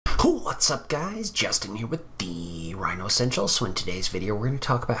What's up guys, Justin here with the Rhino Essentials. So in today's video we're going to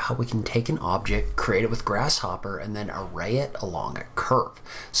talk about how we can take an object, create it with Grasshopper, and then array it along a curve.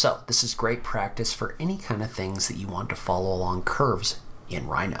 So this is great practice for any kind of things that you want to follow along curves in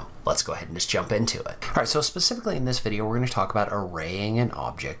Rhino. Let's go ahead and just jump into it. Alright, so specifically in this video we're going to talk about arraying an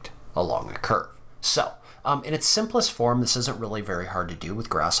object along a curve. So in its simplest form, this isn't really very hard to do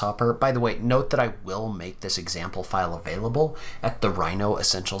with Grasshopper. By the way, note that I will make this example file available at the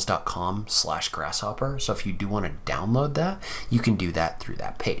rhinoessentials.com/grasshopper. So if you do want to download that, you can do that through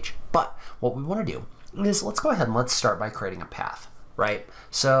that page. But what we want to do is let's go ahead and let's start by creating a path, right?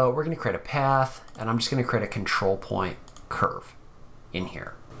 So we're going to create a path, and I'm just going to create a control point curve in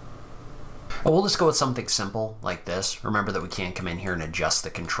here. Well, we'll just go with something simple like this. Remember that we can't come in here and adjust the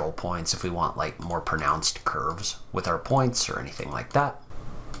control points if we want like more pronounced curves with our points or anything like that.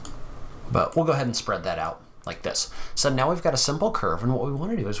 But we'll go ahead and spread that out like this. So now we've got a simple curve, and what we want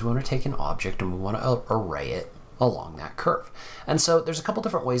to do is we want to take an object and we want to array it along that curve. And so there's a couple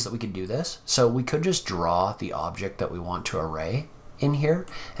different ways that we could do this. So we could just draw the object that we want to array in here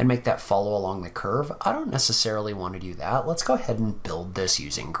and make that follow along the curve. I don't necessarily want to do that. Let's go ahead and build this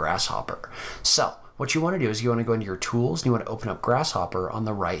using Grasshopper. So what you want to do is you want to go into your tools and you want to open up Grasshopper on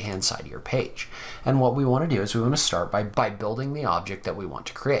the right hand side of your page. And what we want to do is we want to start by building the object that we want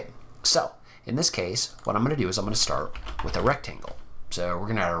to create. So in this case, what I'm going to do is I'm going to start with a rectangle. So we're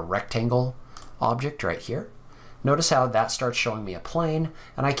going to add a rectangle object right here. Notice how that starts showing me a plane,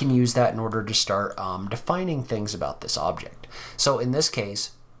 and I can use that in order to start defining things about this object. So in this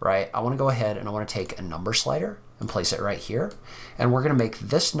case, right, I want to go ahead and I want to take a number slider and place it right here. And we're going to make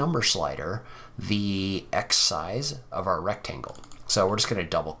this number slider the X size of our rectangle. So we're just going to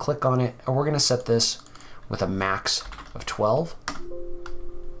double click on it, and we're going to set this with a max of 12.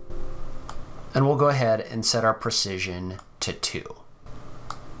 And we'll go ahead and set our precision to 2.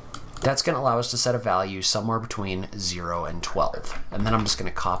 That's going to allow us to set a value somewhere between 0 and 12. And then I'm just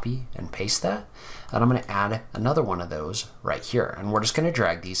going to copy and paste that. And I'm going to add another one of those right here. And we're just going to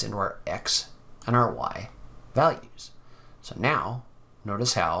drag these into our X and our Y values. So now,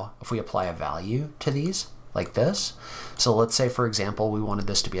 notice how if we apply a value to these like this, so let's say for example we wanted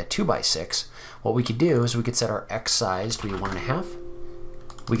this to be a 2x6, what we could do is we could set our X size to be 1.5.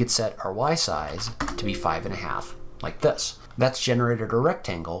 We could set our Y size to be 5.5 like this. That's generated a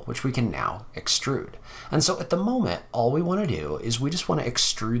rectangle, which we can now extrude. And so at the moment, all we want to do is we just want to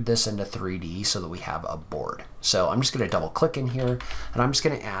extrude this into 3D so that we have a board. So I'm just going to double click in here, and I'm just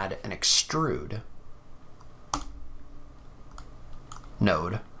going to add an extrude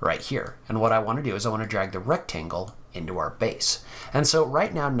node right here. And what I want to do is I want to drag the rectangle into our base. And so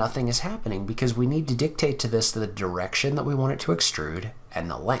right now nothing is happening because we need to dictate to this the direction that we want it to extrude and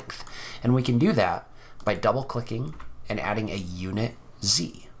the length. And we can do that by double clicking and adding a unit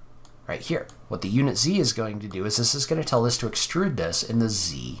Z right here. What the unit Z is going to do is this is going to tell us to extrude this in the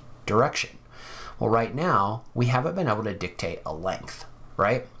Z direction. Well, right now we haven't been able to dictate a length,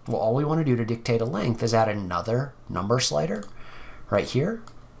 right? Well, all we want to do to dictate a length is add another number slider right here,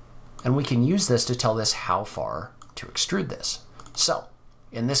 and we can use this to tell this how far to extrude this. So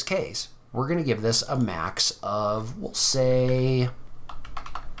in this case, we're going to give this a max of, we'll say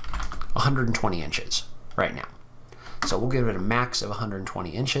 120 inches right now. So we'll give it a max of 120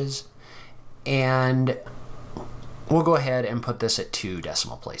 inches, and we'll go ahead and put this at 2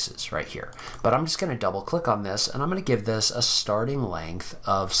 decimal places right here. But I'm just going to double click on this, and I'm going to give this a starting length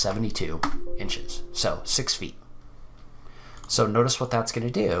of 72 inches, so 6 feet. So notice what that's going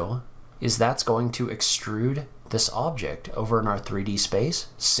to do is that's going to extrude this object over in our 3D space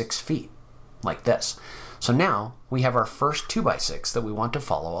 6 feet like this. So now we have our first 2x6 that we want to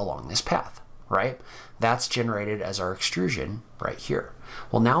follow along this path, right? That's generated as our extrusion right here.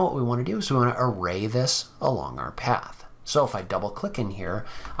 Well, now what we want to do is we want to array this along our path. So if I double click in here,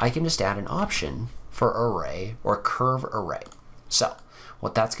 I can just add an option for array or curve array. So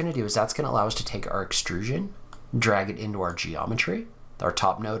what that's going to do is that's going to allow us to take our extrusion, drag it into our geometry, our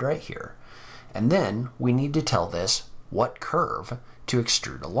top node right here. And then we need to tell this what curve to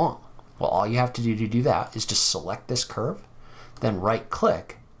extrude along. Well, all you have to do that is just select this curve, then right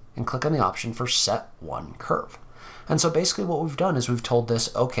click and click on the option for set one curve. And so basically what we've done is we've told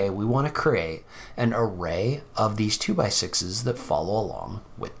this, okay, we want to create an array of these 2x6s that follow along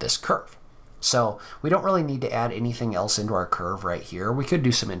with this curve. So we don't really need to add anything else into our curve right here. We could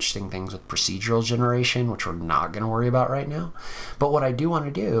do some interesting things with procedural generation, which we're not going to worry about right now. But what I do want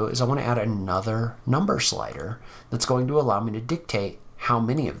to do is I want to add another number slider that's going to allow me to dictate how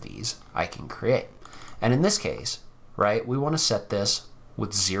many of these I can create. And in this case, right, we want to set this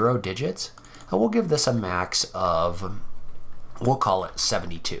with 0 digits, and we'll give this a max of we'll call it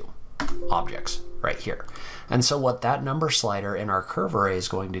 72 objects right here. And so what that number slider in our curve array is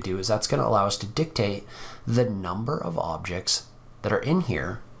going to do is that's going to allow us to dictate the number of objects that are in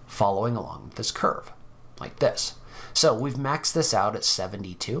here following along this curve, like this. So we've maxed this out at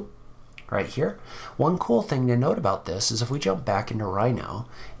 72 right here. One cool thing to note about this is if we jump back into Rhino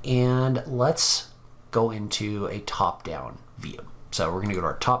and let's go into a top-down view. So we're going to go to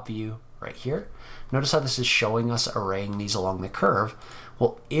our top view right here. Notice how this is showing us arraying these along the curve.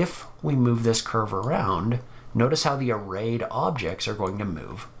 Well, if we move this curve around, notice how the arrayed objects are going to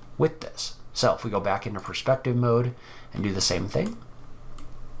move with this. So if we go back into perspective mode and do the same thing,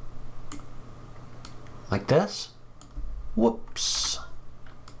 like this, whoops.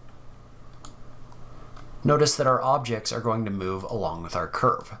 Notice that our objects are going to move along with our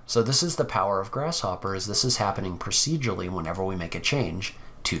curve. So this is the power of Grasshopper, is this is happening procedurally whenever we make a change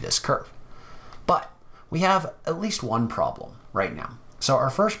to this curve. But we have at least one problem right now. So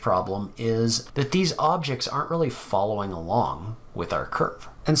our first problem is that these objects aren't really following along with our curve.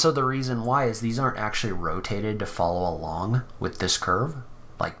 And so the reason why is these aren't actually rotated to follow along with this curve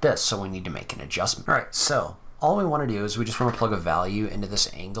like this. So we need to make an adjustment. All right, so all we want to do is we just want to plug a value into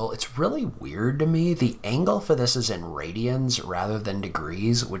this angle. It's really weird to me. The angle for this is in radians rather than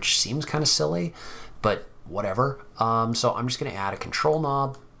degrees, which seems kind of silly, but whatever. So I'm just going to add a control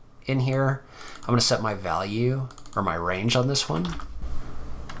knob in here. I'm going to set my value or my range on this one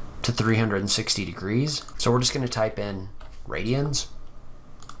to 360 degrees. So we're just going to type in radians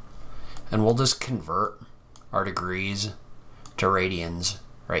and we'll just convert our degrees to radians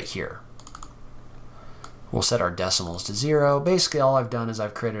right here. We'll set our decimals to 0. Basically, all I've done is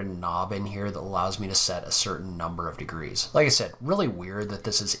I've created a knob in here that allows me to set a certain number of degrees. Like I said, really weird that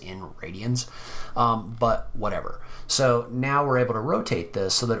this is in radians, but whatever. So now we're able to rotate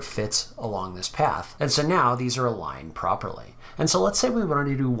this so that it fits along this path. And so now these are aligned properly. And so let's say we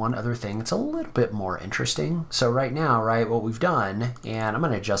wanted to do one other thing that's a little bit more interesting. So right now, right, what we've done, and I'm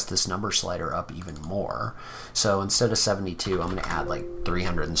going to adjust this number slider up even more. So instead of 72, I'm going to add like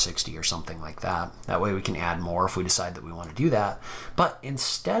 360 or something like that. That way we can add more if we decide that we want to do that. But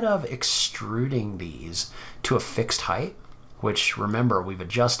instead of extruding these to a fixed height, which remember we've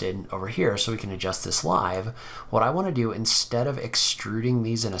adjusted over here so we can adjust this live, what I want to do instead of extruding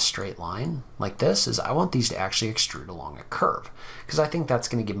these in a straight line like this is I want these to actually extrude along a curve because I think that's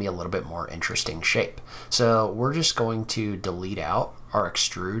going to give me a little bit more interesting shape. So we're just going to delete out our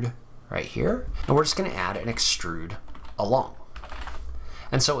extrude right here and we're just going to add an extrude along.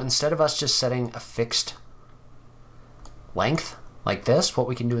 And so instead of us just setting a fixed length like this, what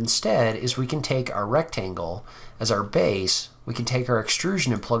we can do instead is we can take our rectangle as our base, we can take our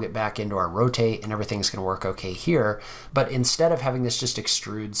extrusion and plug it back into our rotate and everything's going to work okay here. But instead of having this just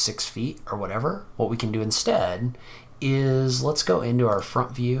extrude 6 feet or whatever, what we can do instead is let's go into our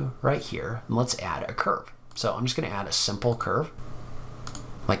front view right here and let's add a curve. So I'm just going to add a simple curve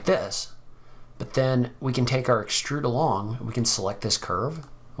like this, but then we can take our extrude along and we can select this curve and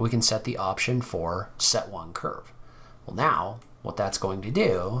we can set the option for set one curve. Well, now what that's going to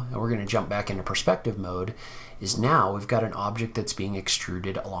do, and we're going to jump back into perspective mode, is now we've got an object that's being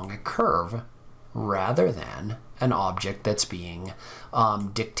extruded along a curve rather than an object that's being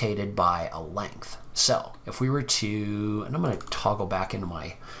dictated by a length. So if we were to, and I'm going to toggle back into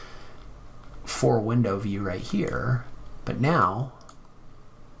my 4-window view right here, but now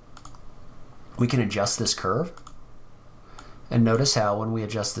we can adjust this curve. And notice how when we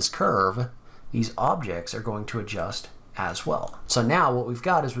adjust this curve, these objects are going to adjust as well. So now what we've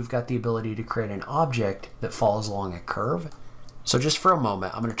got is we've got the ability to create an object that follows along a curve. So just for a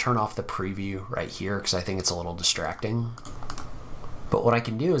moment, I'm going to turn off the preview right here because I think it's a little distracting. But what I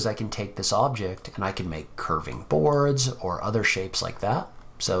can do is I can take this object and I can make curving boards or other shapes like that.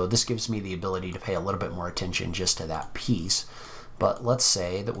 So this gives me the ability to pay a little bit more attention just to that piece. But let's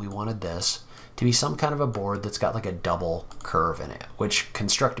say that we wanted this to be some kind of a board that's got like a double curve in it, which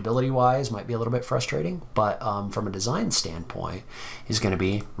constructability wise might be a little bit frustrating, but from a design standpoint is going to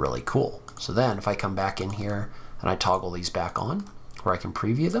be really cool. So then if I come back in here and I toggle these back on where I can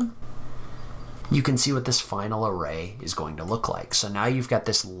preview them, you can see what this final array is going to look like. So now you've got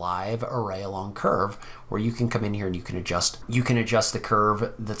this live array along curve where you can come in here and you can adjust the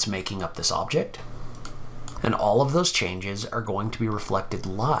curve that's making up this object. And all of those changes are going to be reflected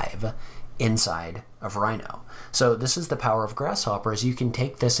live inside of Rhino. So this is the power of Grasshopper, is you can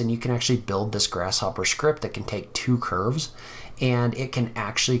take this and you can actually build this Grasshopper script that can take 2 curves and it can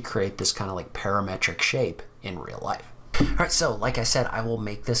actually create this kind of like parametric shape in real life. All right, so like I said, I will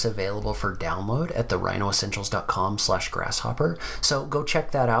make this available for download at the rhinoessentials.com/grasshopper. So go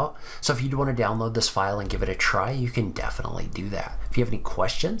check that out. So if you do want to download this file and give it a try, you can definitely do that. If you have any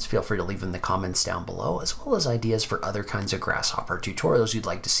questions, feel free to leave them in the comments down below, as well as ideas for other kinds of Grasshopper tutorials you'd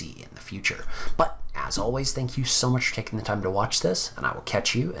like to see in the future. But as always, thank you so much for taking the time to watch this, and I will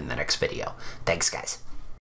catch you in the next video. Thanks, guys.